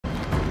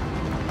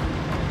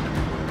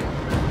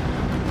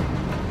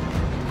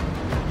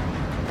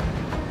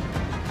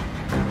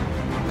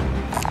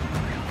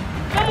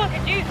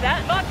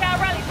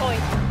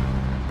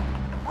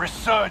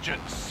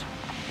Resurgence.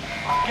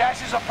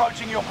 Gas is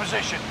approaching your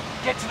position.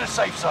 Get to the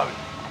safe zone.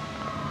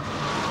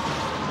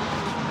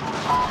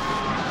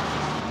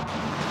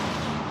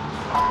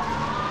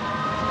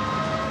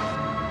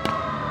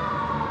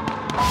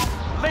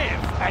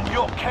 Live and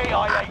your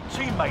KIA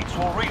teammates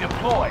will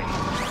redeploy.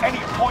 Any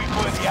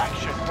point-worthy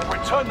action will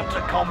return them to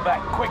combat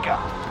quicker.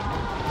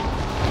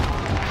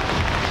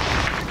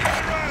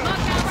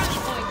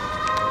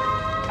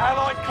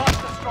 Allied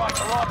cluster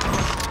strike arriving.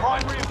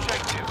 Primary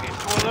objective is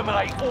to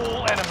eliminate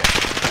all enemies.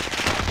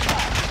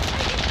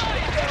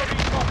 Enemy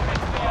dropping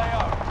into the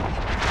AO.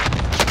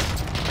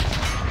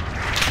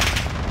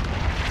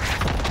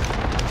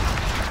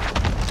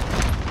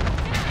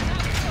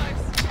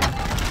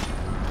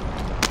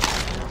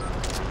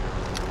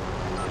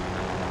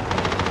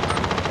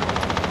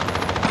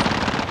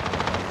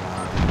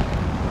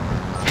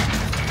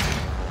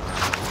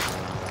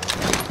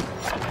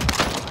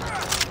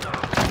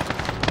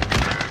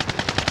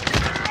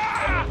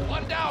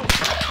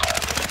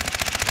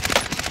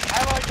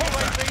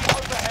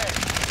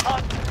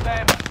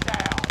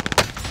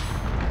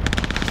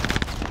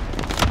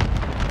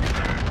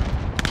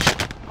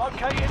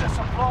 Located a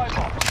supply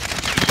box.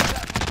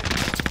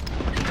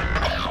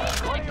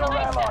 One of your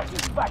allies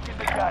is back in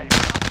the game.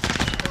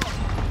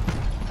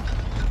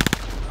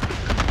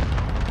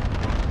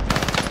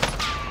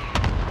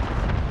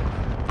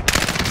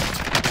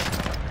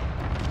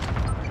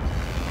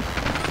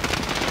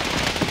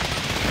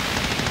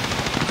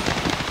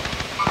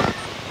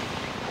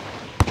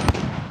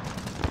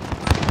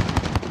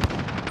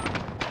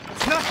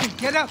 Nothing,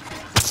 get up!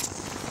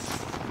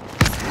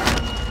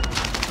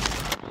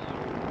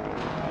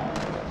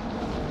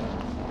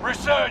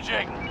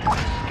 Resurging!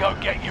 Go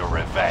get your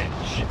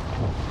revenge!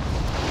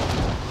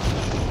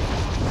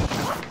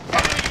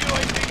 Enemy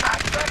UAV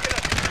attacking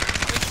us!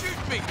 They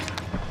shoot me!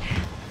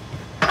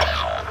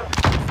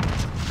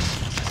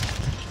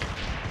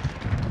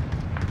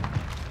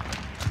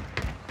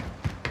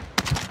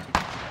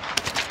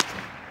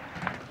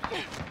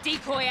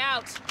 Decoy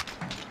out!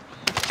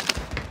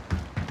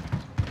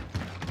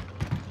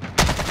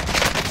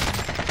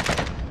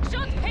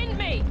 Shot pinned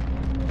me!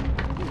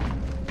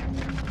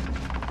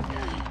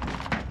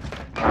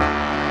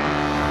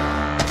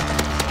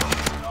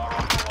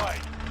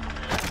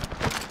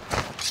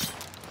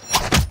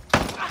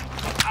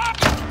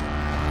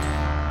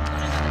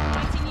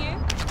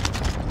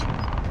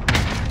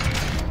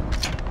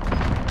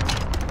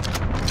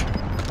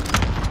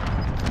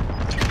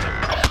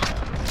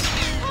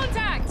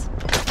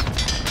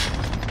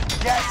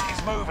 Gas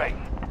is moving.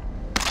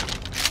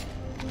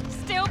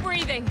 Still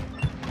breathing.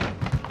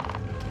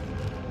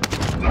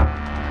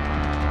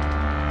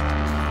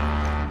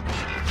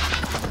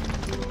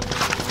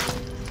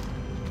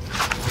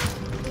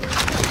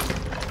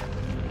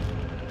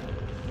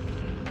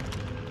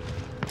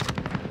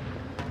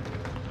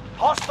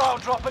 Hostile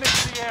dropping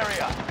into the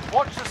area.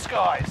 Watch the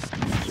skies.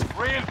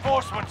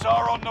 Reinforcements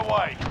are on the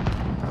way.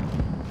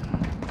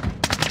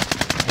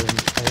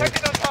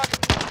 Taking on target.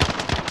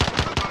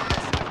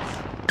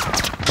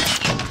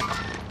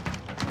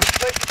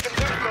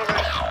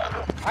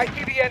 I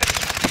see the enemy.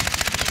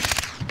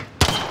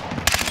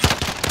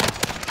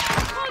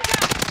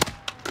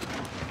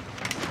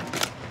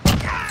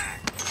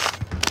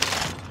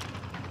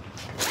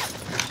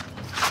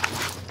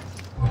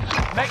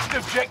 Next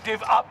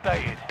objective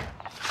updated.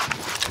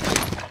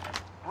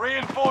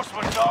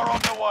 Reinforcements are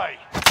on the way.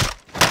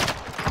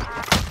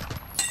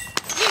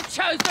 You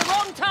chose the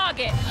wrong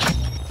target!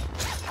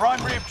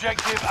 Primary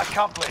objective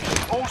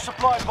accomplished. All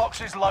supply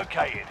boxes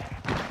located.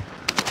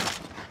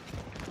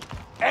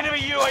 Enemy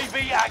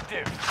UAV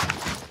active.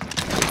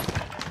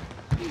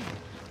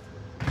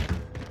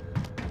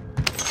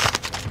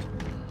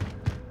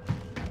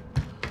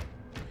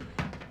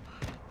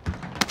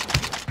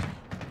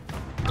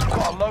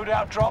 Got a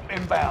loadout drop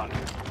inbound.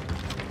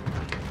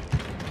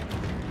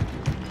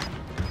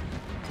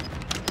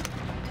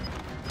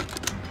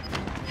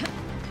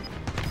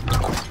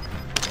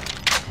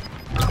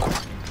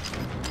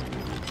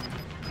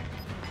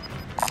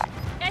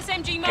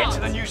 SMG marked. Get to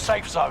the new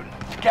safe zone.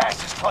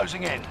 Gas is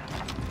closing in.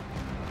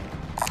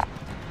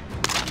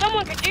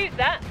 Someone could use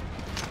that.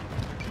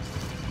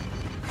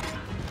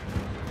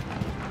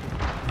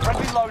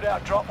 Friendly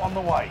loadout drop on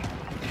the way.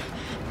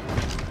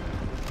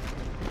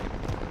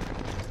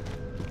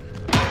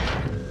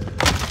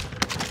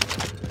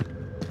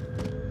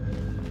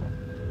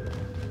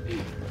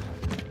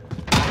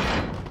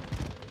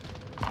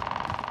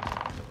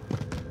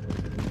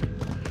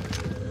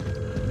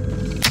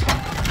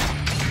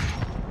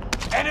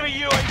 Enemy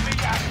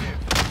UAV active.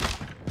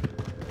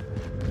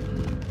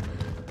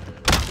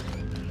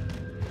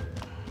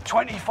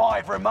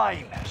 25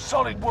 remain.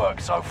 Solid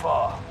work so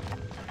far.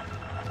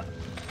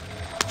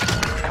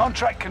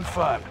 Contract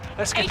confirmed.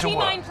 Let's get to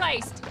work. 89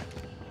 placed.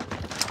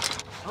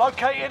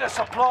 Located a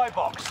supply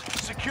box.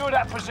 Secure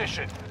that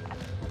position.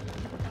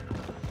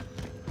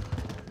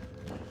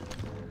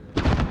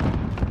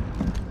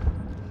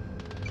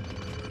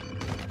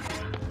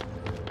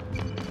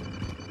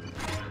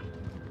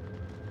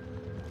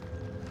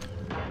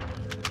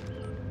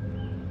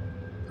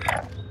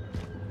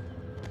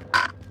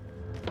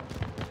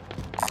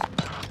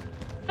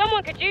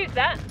 Someone could use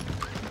that.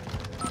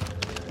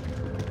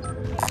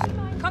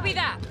 Copy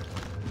that.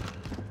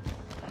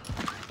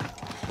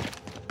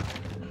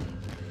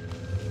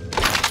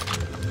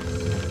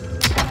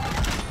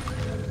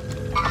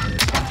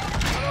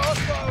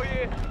 Hostile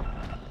here.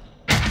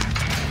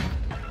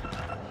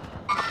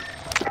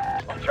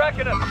 I'm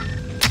tracking him.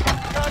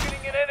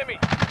 Targeting an enemy.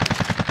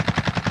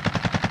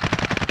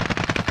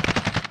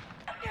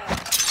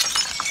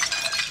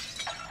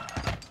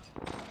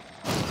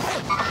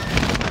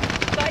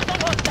 Sights on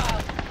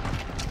hostile.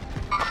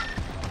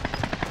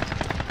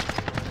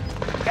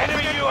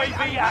 Enemy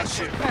UAV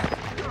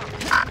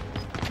active.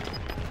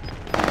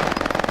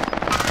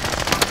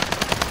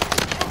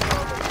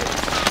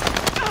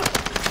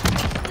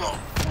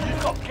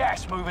 You've got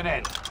gas moving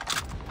in.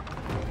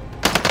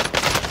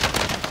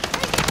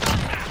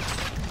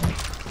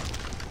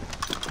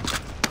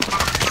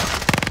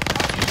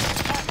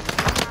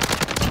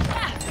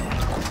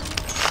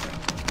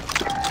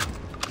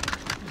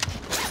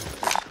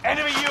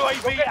 Enemy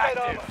UAV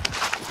active.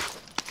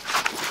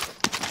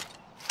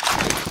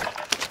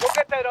 Go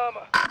get that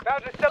armor.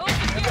 Found a All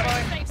subject in secure the in the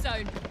mine. safe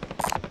zone.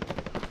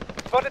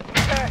 Spotted some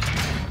cash.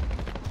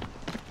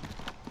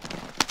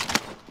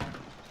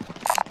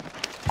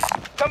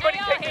 Somebody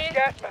AR take here. this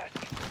gas mask.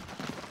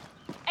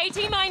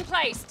 AT mine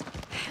placed.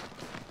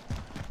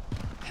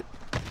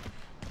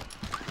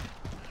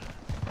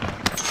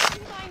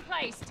 Mine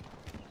placed.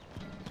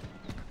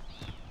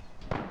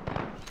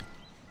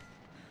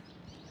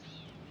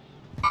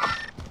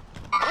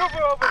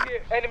 Mover over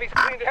here. Enemies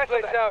cleaned this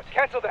place out.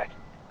 Cancel that.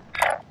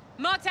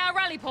 Marked our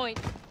rally point.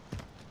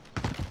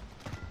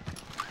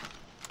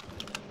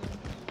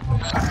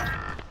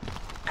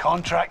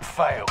 Contract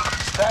failed.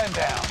 Stand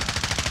down.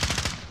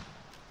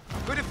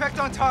 Good effect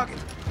on target.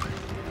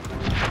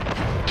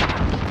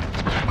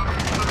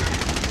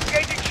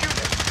 Engaging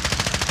shooter.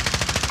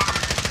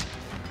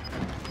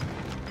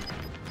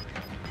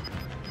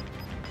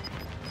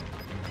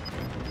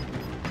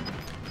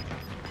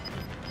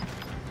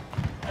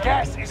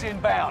 Gas is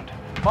inbound.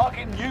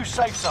 Marking new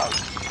safe zone.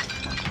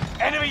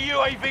 Enemy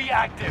UAV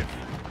active.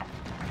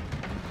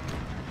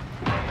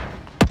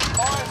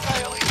 Fire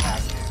sale is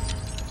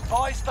active.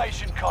 Buy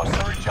station costs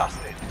are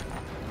adjusted.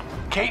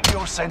 Keep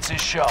your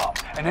senses sharp.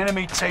 An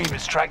enemy team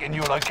is tracking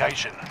your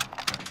location.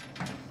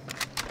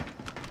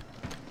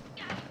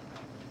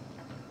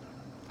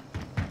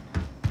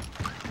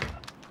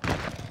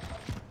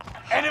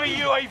 Enemy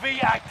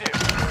UAV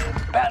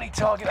active. Bounty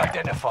target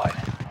identified.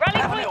 Rally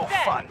Have a point little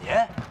set. fun,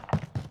 yeah?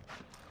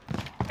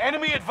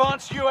 Enemy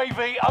advanced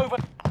UAV over.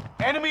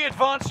 Enemy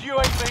advanced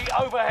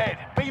UAV overhead.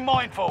 Be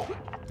mindful.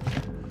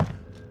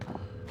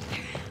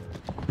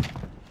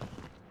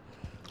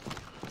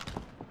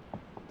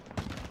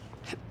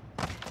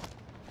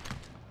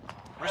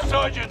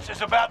 Resurgence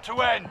is about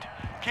to end.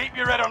 Keep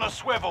your head on a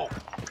swivel.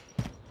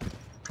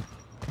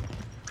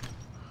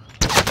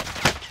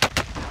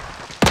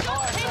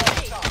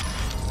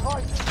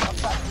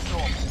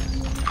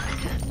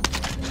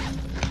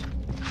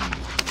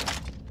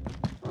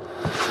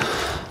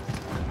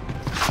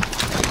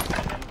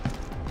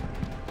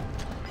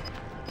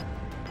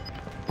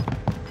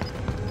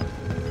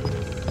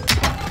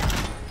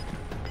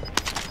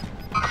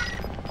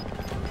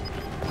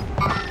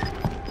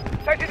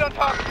 Sighted on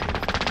top.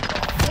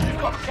 You've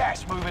got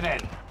gas moving in.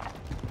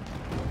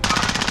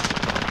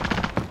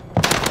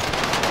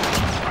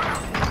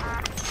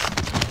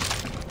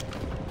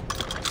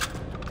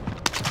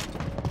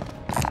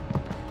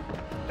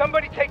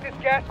 Somebody take this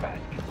gas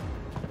mask.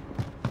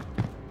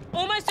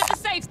 Almost at the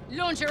safe.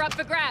 Launcher up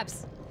for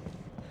grabs.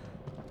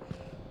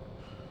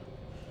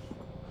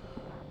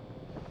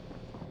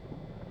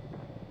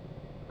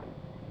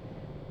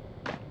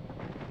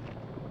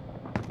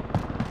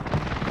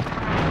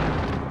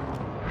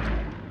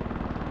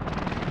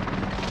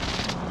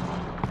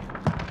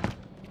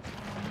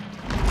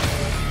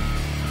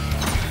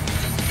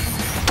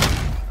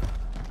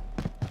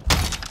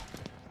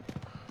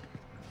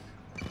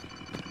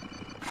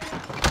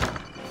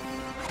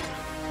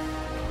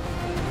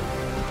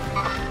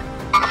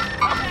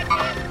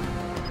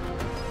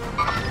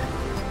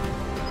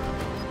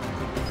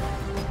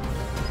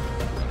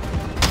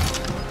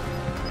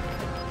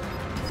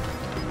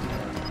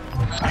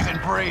 You can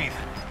breathe.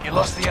 You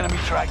lost the enemy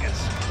trackers.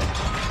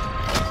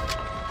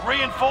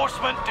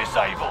 Reinforcement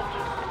disabled.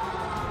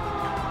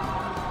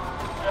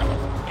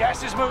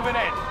 Gas is moving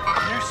in.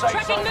 New safe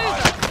Tracking zone.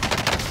 mover.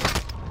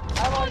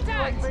 Allied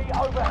Contact.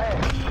 UAV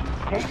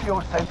overhead. Keep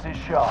your senses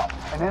sharp.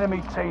 An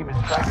enemy team is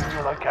tracking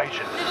your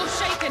location. Little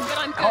shaken, but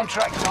I'm good.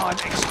 Contract time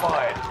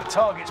expired. The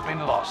target's been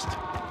lost.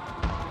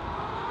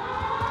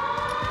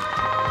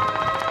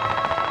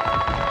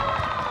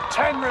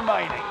 Ten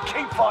remaining.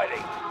 Keep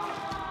fighting.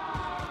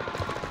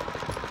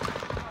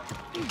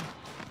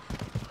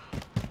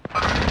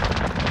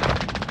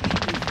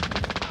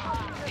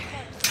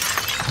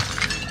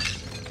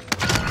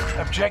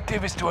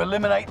 Objective is to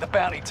eliminate the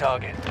bounty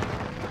target.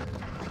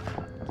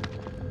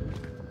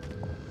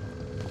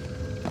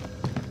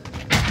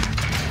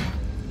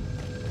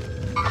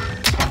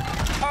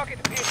 Target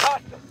appears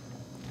hostile.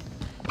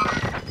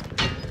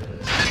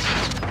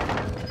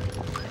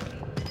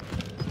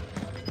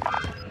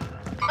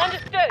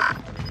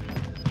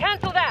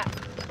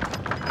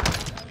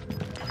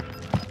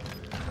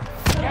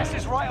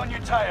 on your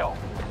tail.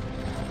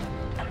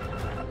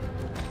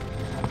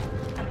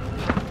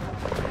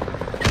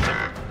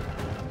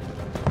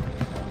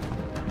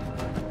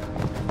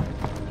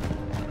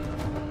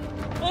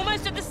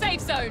 Almost at the safe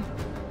zone.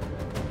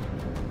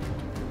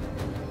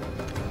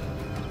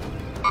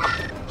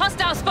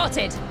 Hostile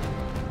spotted.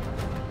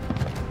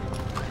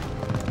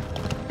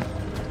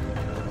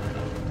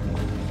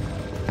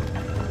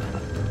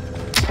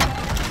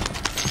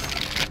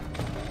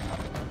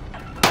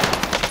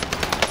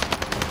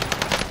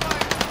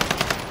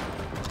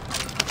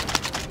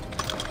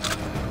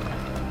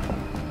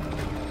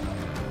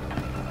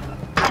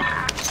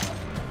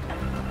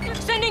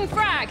 Sending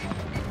frag.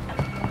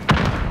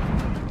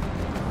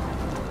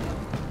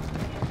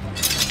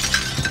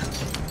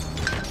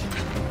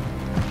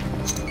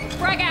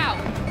 Frag out.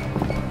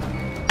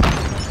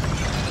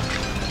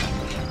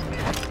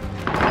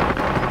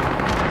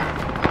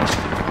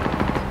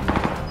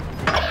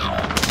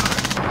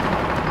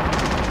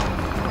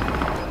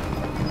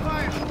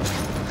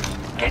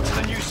 Get to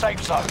the new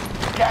safe zone.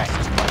 Gas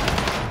is close.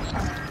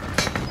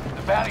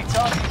 The bounty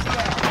target is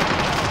down.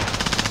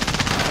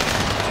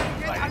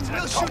 Make it to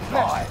the top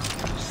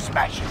 5.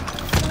 Smash it.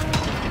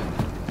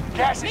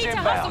 Gas is Need to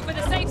hustle inbound. for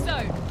the safe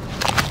zone.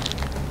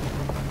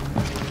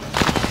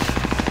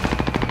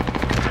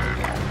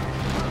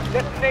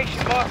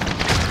 Destination marked.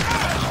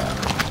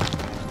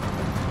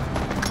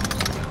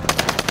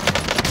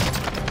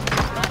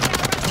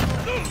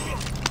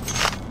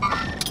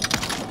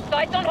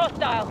 Sights on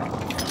hostile.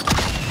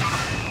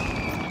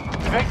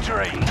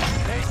 Victory.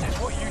 This is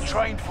what you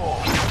trained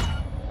for.